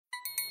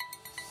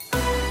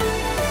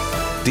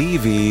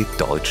DW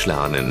Deutsch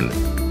lernen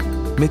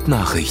mit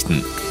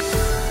Nachrichten.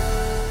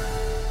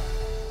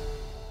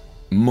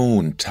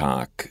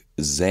 Montag,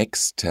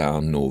 6.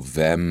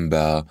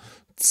 November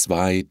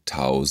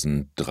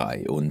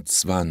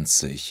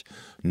 2023,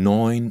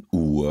 9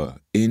 Uhr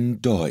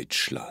in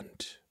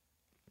Deutschland.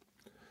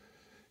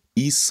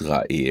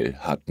 Israel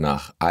hat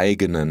nach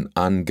eigenen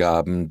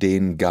Angaben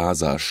den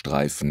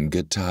Gazastreifen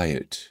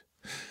geteilt.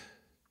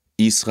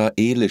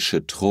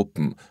 Israelische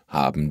Truppen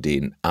haben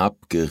den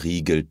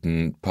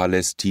abgeriegelten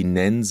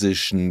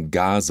palästinensischen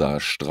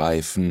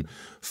Gazastreifen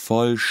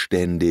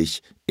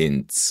vollständig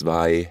in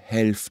 2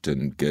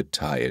 Hälften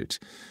geteilt,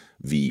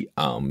 wie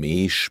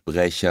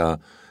Armeesprecher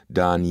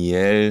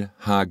Daniel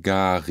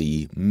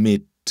Hagari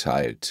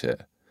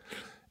mitteilte.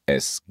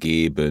 Es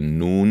gebe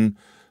nun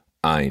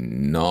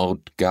ein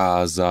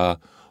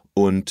Nordgaza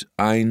und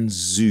ein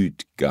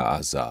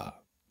Südgaza.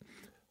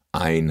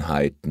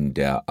 Einheiten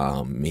der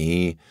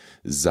Armee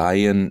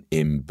seien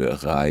im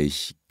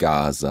Bereich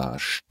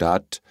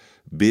Gaza-Stadt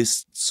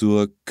bis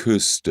zur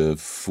Küste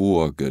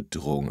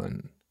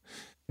vorgedrungen.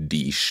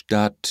 Die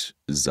Stadt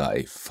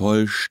sei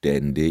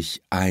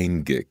vollständig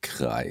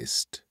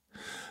eingekreist.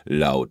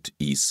 Laut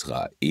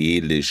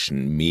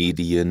israelischen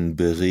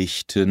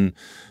Medienberichten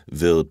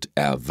wird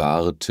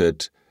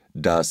erwartet,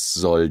 dass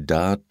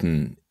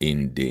Soldaten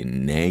in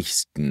den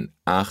nächsten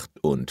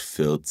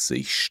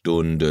 48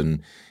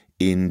 Stunden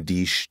in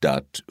die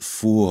Stadt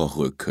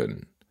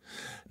vorrücken.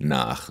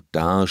 Nach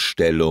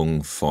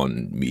Darstellung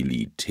von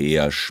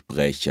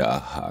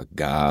Militärsprecher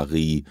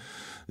Hagari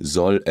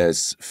soll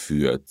es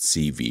für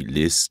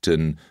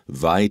Zivilisten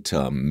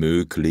weiter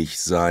möglich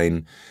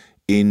sein,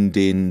 in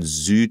den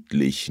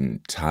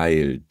südlichen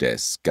Teil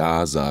des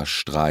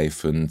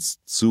Gazastreifens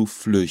zu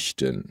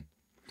flüchten.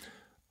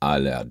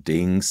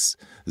 Allerdings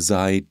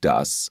sei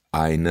das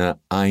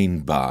eine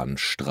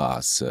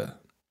Einbahnstraße.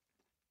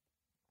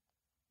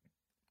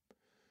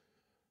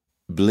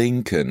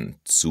 Blinken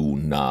zu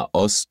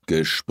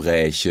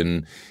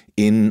Nahostgesprächen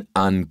in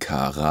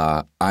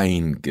Ankara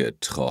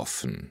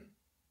eingetroffen.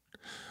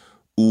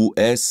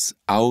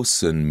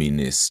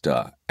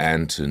 US-Außenminister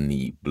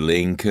Antony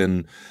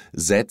Blinken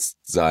setzt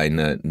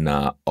seine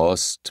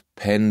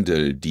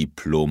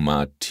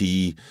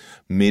Nahost-Pendeldiplomatie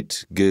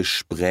mit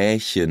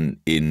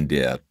Gesprächen in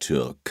der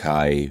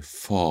Türkei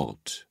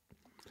fort.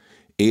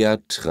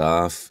 Er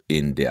traf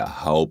in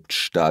der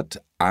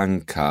Hauptstadt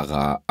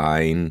Ankara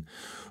ein,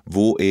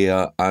 wo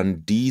er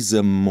an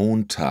diesem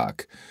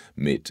Montag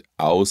mit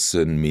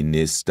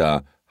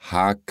Außenminister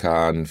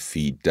Hakan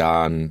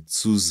Fidan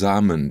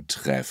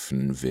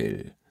zusammentreffen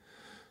will.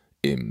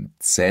 Im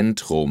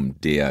Zentrum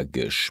der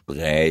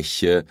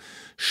Gespräche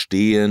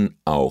stehen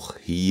auch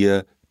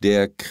hier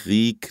der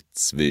Krieg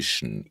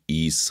zwischen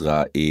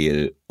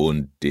Israel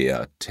und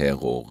der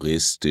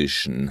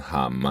terroristischen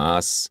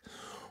Hamas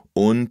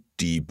und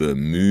die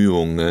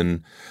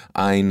Bemühungen,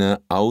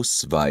 eine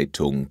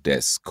Ausweitung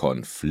des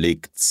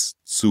Konflikts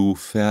zu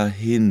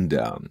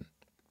verhindern.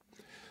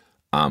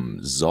 Am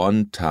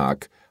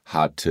Sonntag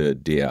hatte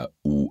der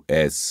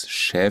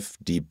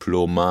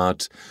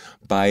US-Chefdiplomat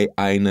bei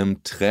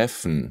einem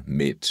Treffen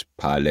mit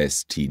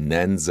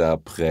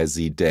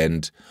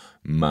Palästinenserpräsident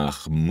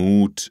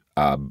Mahmoud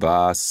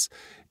Abbas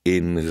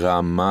in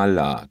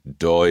Ramallah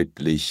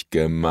deutlich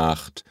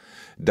gemacht,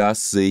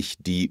 dass sich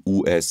die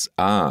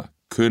USA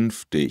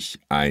künftig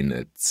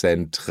eine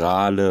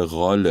zentrale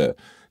Rolle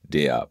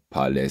der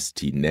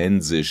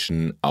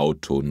palästinensischen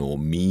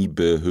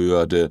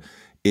Autonomiebehörde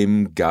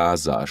im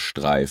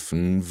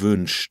Gazastreifen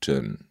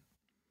wünschten.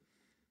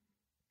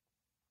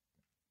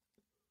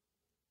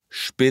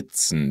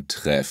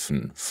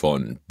 Spitzentreffen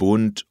von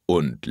Bund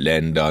und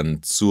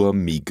Ländern zur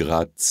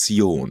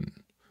Migration.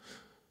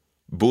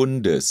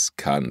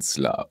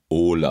 Bundeskanzler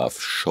Olaf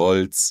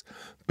Scholz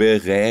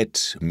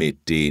berät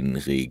mit den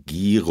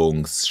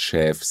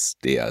Regierungschefs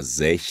der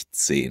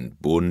 16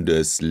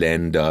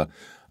 Bundesländer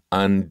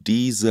an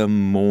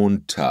diesem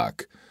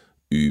Montag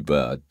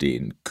über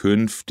den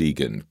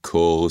künftigen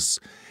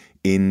Kurs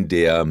in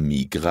der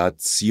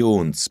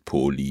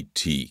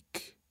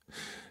Migrationspolitik.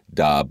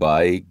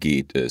 Dabei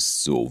geht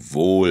es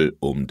sowohl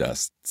um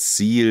das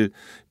Ziel,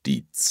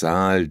 die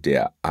Zahl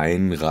der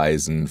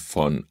Einreisen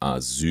von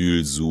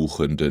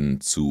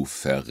Asylsuchenden zu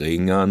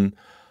verringern,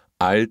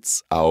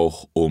 als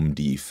auch um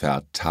die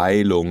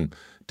Verteilung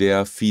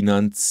der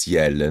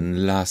finanziellen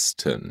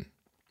Lasten.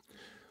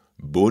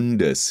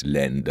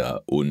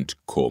 Bundesländer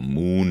und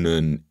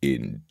Kommunen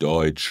in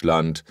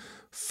Deutschland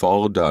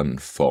fordern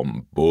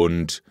vom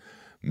Bund,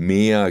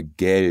 mehr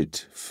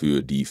Geld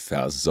für die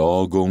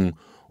Versorgung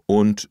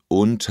und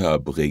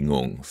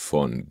Unterbringung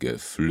von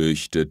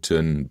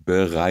Geflüchteten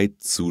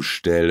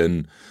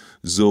bereitzustellen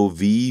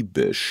sowie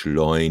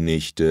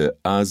beschleunigte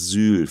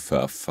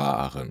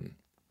Asylverfahren.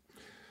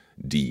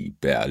 Die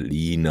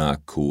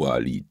Berliner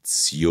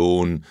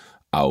Koalition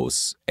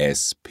aus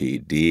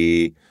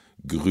SPD,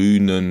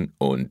 Grünen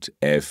und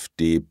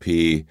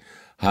FDP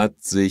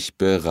hat sich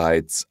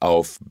bereits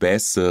auf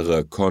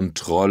bessere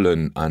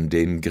Kontrollen an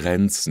den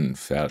Grenzen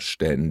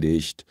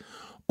verständigt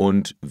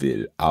und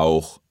will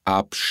auch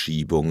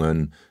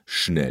Abschiebungen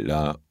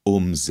schneller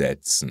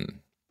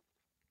umsetzen.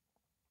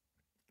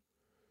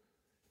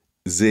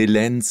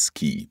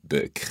 Selenskyj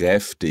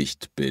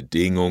bekräftigt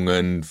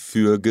Bedingungen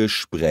für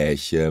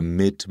Gespräche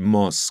mit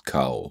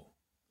Moskau.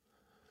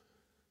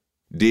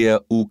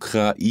 Der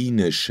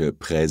ukrainische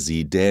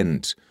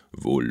Präsident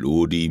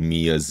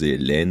Volodymyr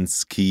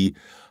Selenskyj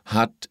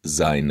hat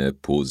seine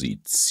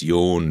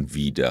Position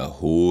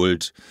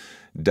wiederholt,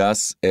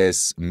 dass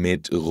es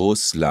mit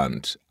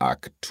Russland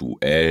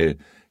aktuell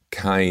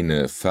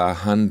keine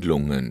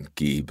Verhandlungen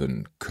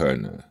geben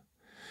könne.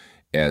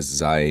 Er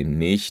sei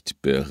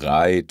nicht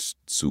bereit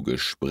zu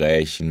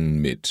Gesprächen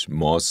mit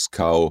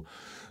Moskau,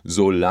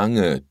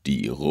 solange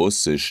die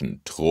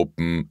russischen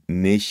Truppen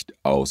nicht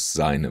aus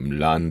seinem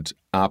Land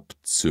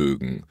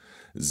abzögen,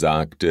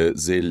 sagte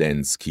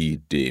Selenskyj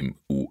dem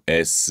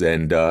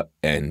US-Sender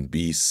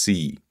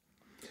NBC.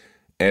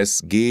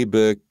 Es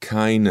gebe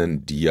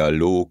keinen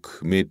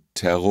Dialog mit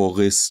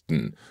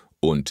Terroristen,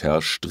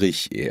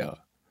 unterstrich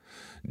er.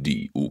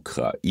 Die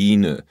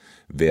Ukraine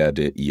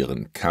werde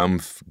ihren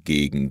Kampf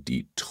gegen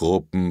die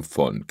Truppen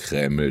von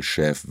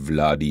Kreml-Chef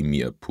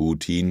Wladimir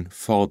Putin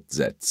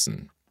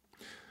fortsetzen.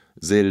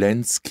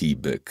 Selenskyj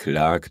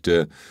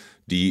beklagte,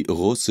 die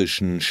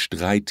russischen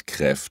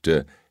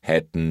Streitkräfte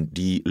hätten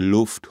die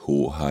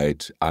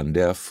Lufthoheit an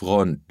der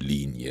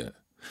Frontlinie.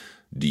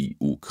 Die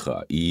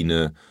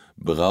Ukraine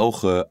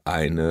brauche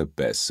eine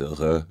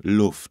bessere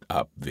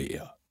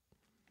Luftabwehr.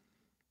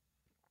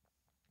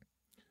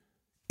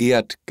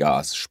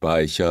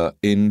 Erdgasspeicher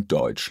in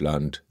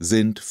Deutschland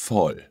sind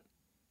voll.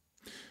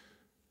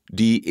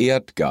 Die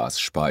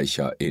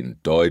Erdgasspeicher in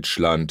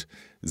Deutschland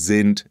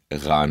sind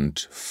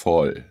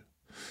randvoll.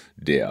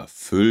 Der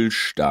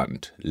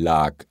Füllstand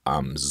lag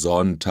am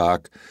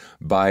Sonntag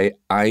bei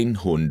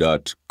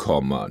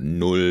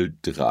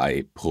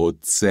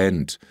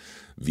 100,03%,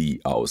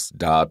 wie aus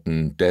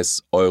Daten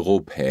des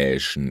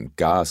Europäischen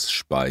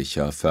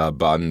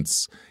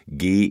Gasspeicherverbands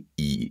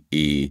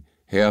GIE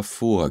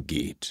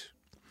hervorgeht.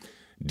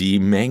 Die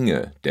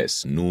Menge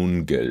des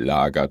nun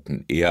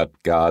gelagerten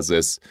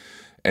Erdgases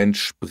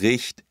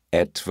entspricht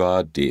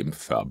etwa dem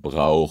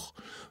Verbrauch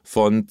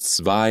von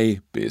 2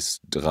 bis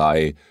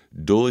 3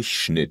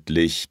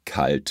 durchschnittlich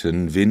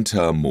kalten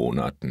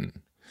Wintermonaten.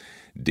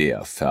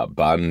 Der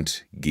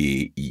Verband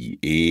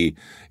GIE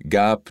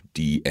gab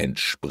die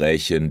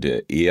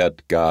entsprechende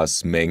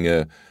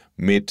Erdgasmenge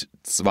mit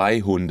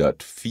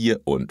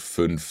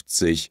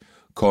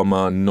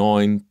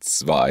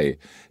 254,92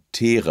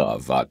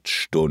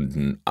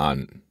 Terawattstunden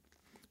an.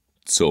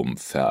 Zum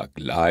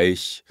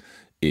Vergleich: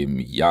 Im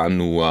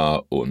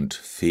Januar und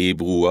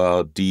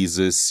Februar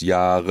dieses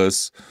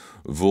Jahres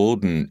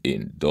wurden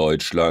in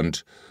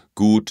Deutschland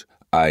gut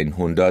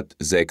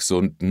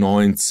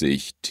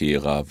 196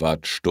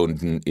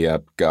 Terawattstunden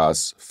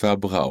Erdgas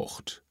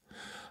verbraucht.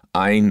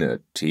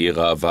 1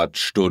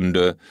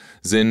 Terawattstunde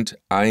sind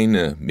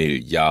 1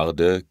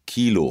 Milliarde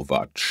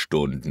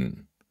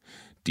Kilowattstunden.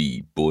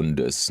 Die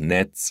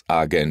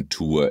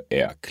Bundesnetzagentur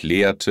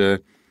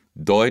erklärte,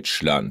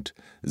 Deutschland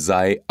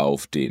sei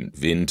auf den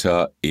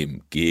Winter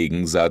im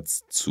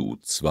Gegensatz zu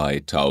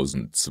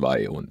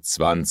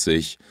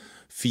 2022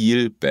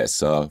 viel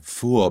besser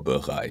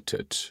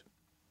vorbereitet.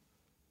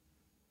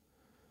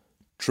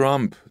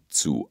 Trump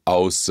zu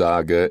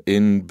Aussage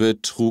in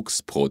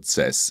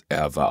Betrugsprozess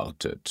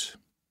erwartet.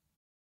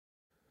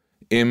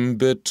 Im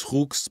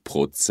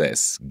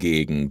Betrugsprozess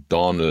gegen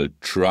Donald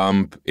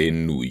Trump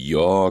in New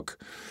York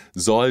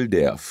soll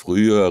der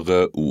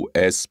frühere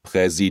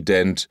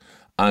US-Präsident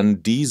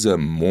an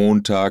diesem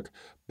Montag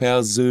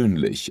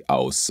persönlich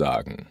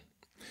aussagen.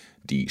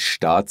 Die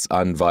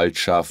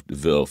Staatsanwaltschaft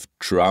wirft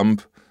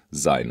Trump,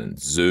 seinen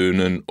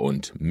Söhnen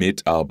und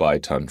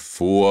Mitarbeitern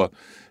vor,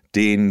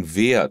 den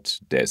Wert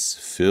des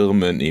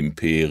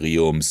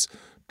Firmenimperiums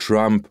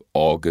Trump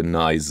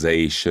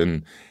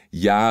Organization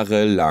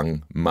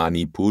jahrelang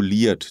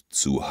manipuliert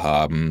zu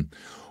haben,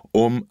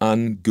 um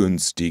an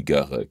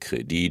günstigere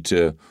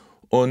Kredite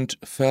und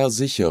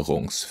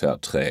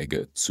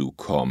Versicherungsverträge zu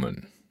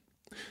kommen.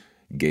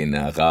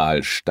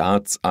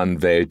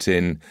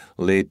 Generalstaatsanwältin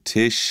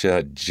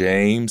Letitia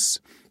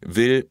James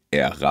will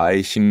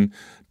erreichen,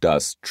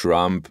 dass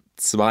Trump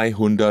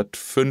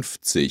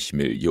 250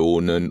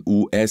 Millionen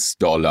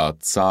US-Dollar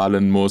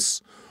zahlen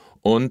muss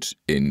und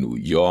in New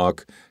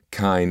York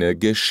keine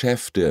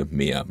Geschäfte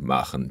mehr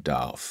machen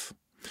darf.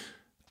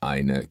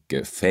 Eine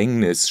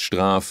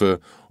Gefängnisstrafe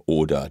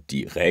oder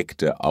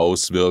direkte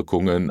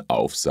Auswirkungen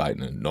auf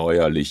seine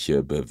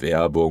neuerliche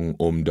Bewerbung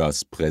um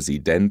das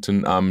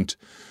Präsidentenamt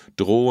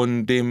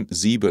drohen dem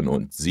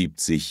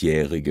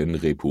 77-jährigen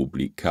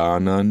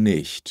Republikaner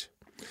nicht.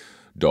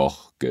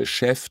 Doch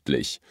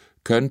geschäftlich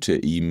könnte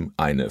ihm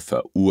eine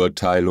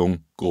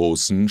Verurteilung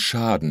großen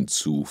Schaden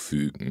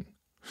zufügen.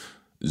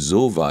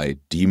 Soweit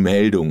die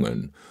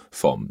Meldungen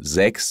vom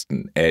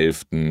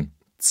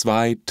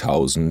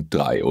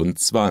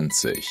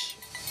 6.11.2023.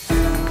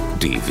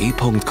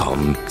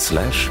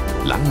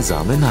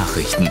 dw.com/langsame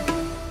Nachrichten